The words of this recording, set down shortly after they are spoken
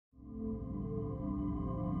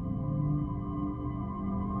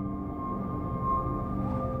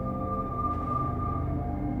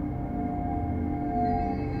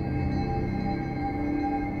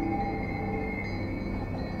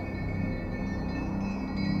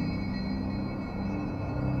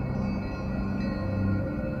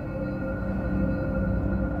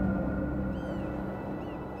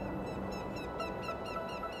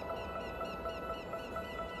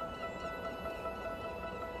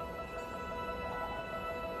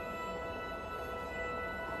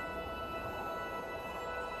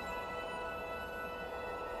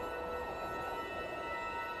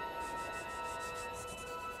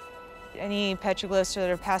Any petroglyphs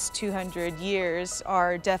that are past 200 years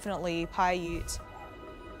are definitely Paiute.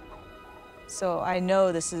 So I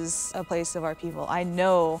know this is a place of our people. I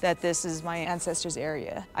know that this is my ancestors'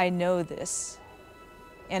 area. I know this,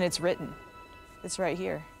 and it's written. It's right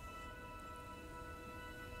here.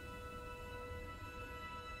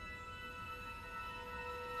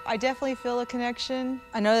 I definitely feel a connection.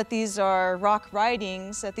 I know that these are rock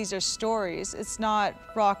writings, that these are stories. It's not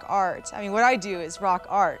rock art. I mean, what I do is rock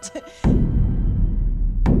art.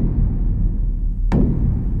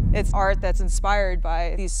 It's art that's inspired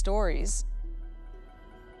by these stories.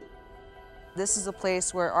 This is a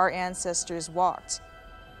place where our ancestors walked.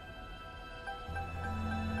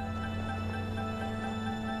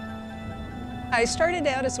 I started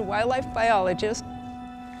out as a wildlife biologist.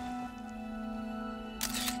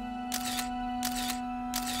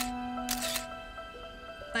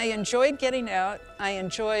 I enjoyed getting out. I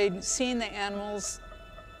enjoyed seeing the animals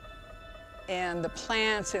and the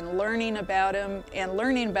plants and learning about them and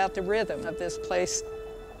learning about the rhythm of this place.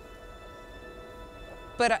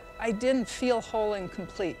 But I didn't feel whole and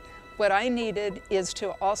complete. What I needed is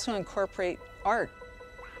to also incorporate art.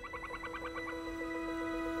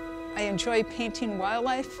 I enjoy painting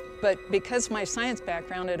wildlife, but because of my science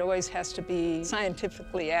background, it always has to be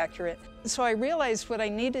scientifically accurate. So I realized what I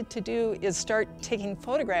needed to do is start taking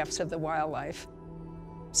photographs of the wildlife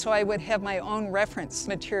so I would have my own reference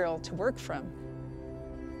material to work from.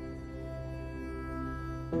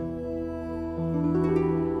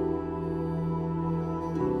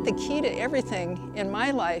 The key to everything in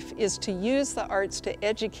my life is to use the arts to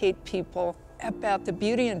educate people about the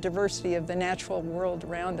beauty and diversity of the natural world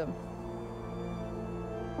around them.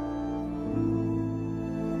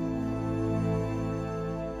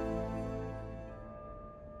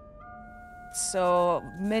 So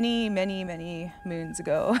many moons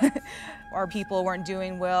ago, our people weren't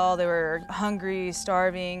doing well. They were hungry,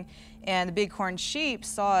 starving, and the bighorn sheep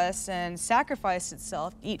saw us and sacrificed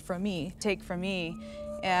itself, eat from me, take from me.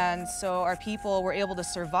 And so our people were able to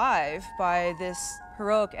survive by this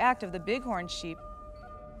heroic act of the bighorn sheep.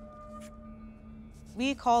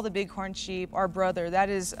 We call the bighorn sheep our brother. That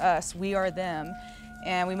is us. We are them,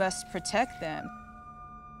 and we must protect them.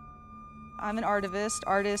 I'm an artist,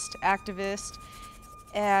 activist,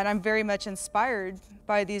 and I'm very much inspired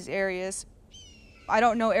by these areas. I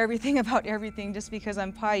don't know everything about everything just because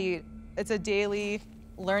I'm Paiute. It's a daily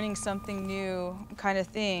learning something new kind of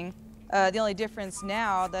thing. The only difference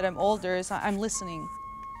now that I'm older is I'm listening.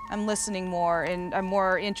 I'm listening more, and I'm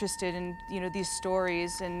more interested in these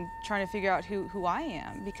stories and trying to figure out who I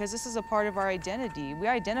am, because this is a part of our identity. We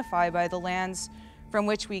identify by the lands from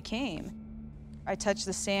which we came. I touch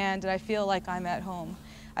the sand and I feel like I'm at home.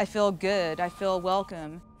 I feel good, I feel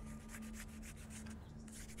welcome.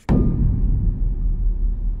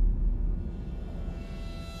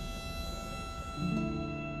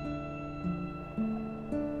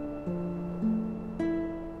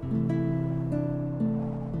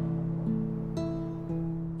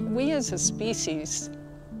 We as a species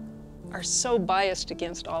are so biased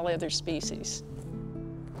against all other species.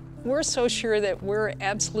 We're so sure that we're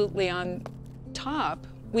absolutely on top.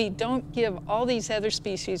 We don't give all these other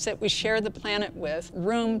species that we share the planet with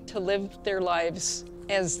room to live their lives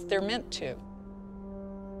as they're meant to.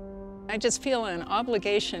 I just feel an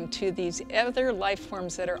obligation to these other life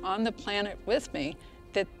forms that are on the planet with me,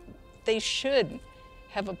 that they should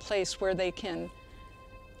have a place where they can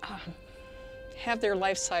have their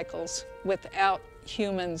life cycles without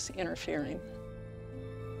humans interfering.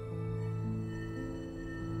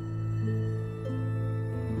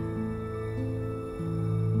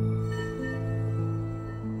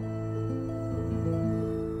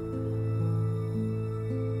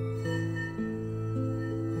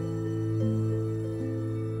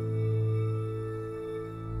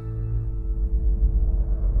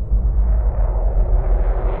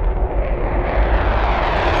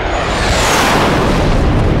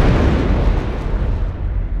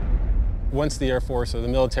 Once the Air Force or the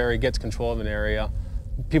military gets control of an area,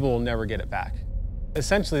 people will never get it back.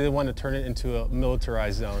 Essentially, they want to turn it into a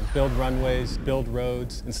militarized zone, build runways, build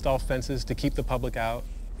roads, install fences to keep the public out.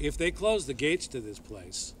 If they close the gates to this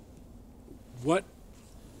place, what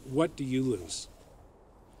do you lose?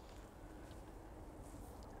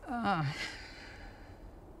 I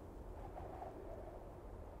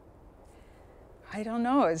don't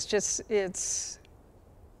know. It's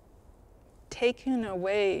taking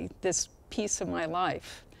away this piece of my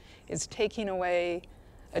life. It's taking away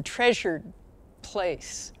a treasured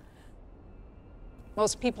place.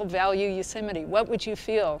 Most people value Yosemite. What would you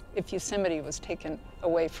feel if Yosemite was taken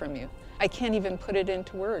away from you? I can't even put it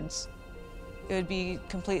into words. It would be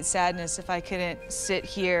complete sadness if I couldn't sit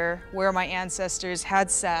here where my ancestors had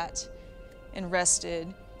sat and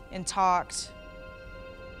rested and talked.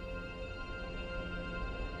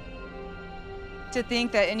 To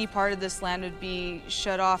think that any part of this land would be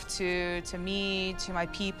shut off to me, to my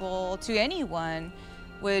people, to anyone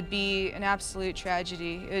would be an absolute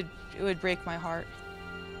tragedy. It would break my heart.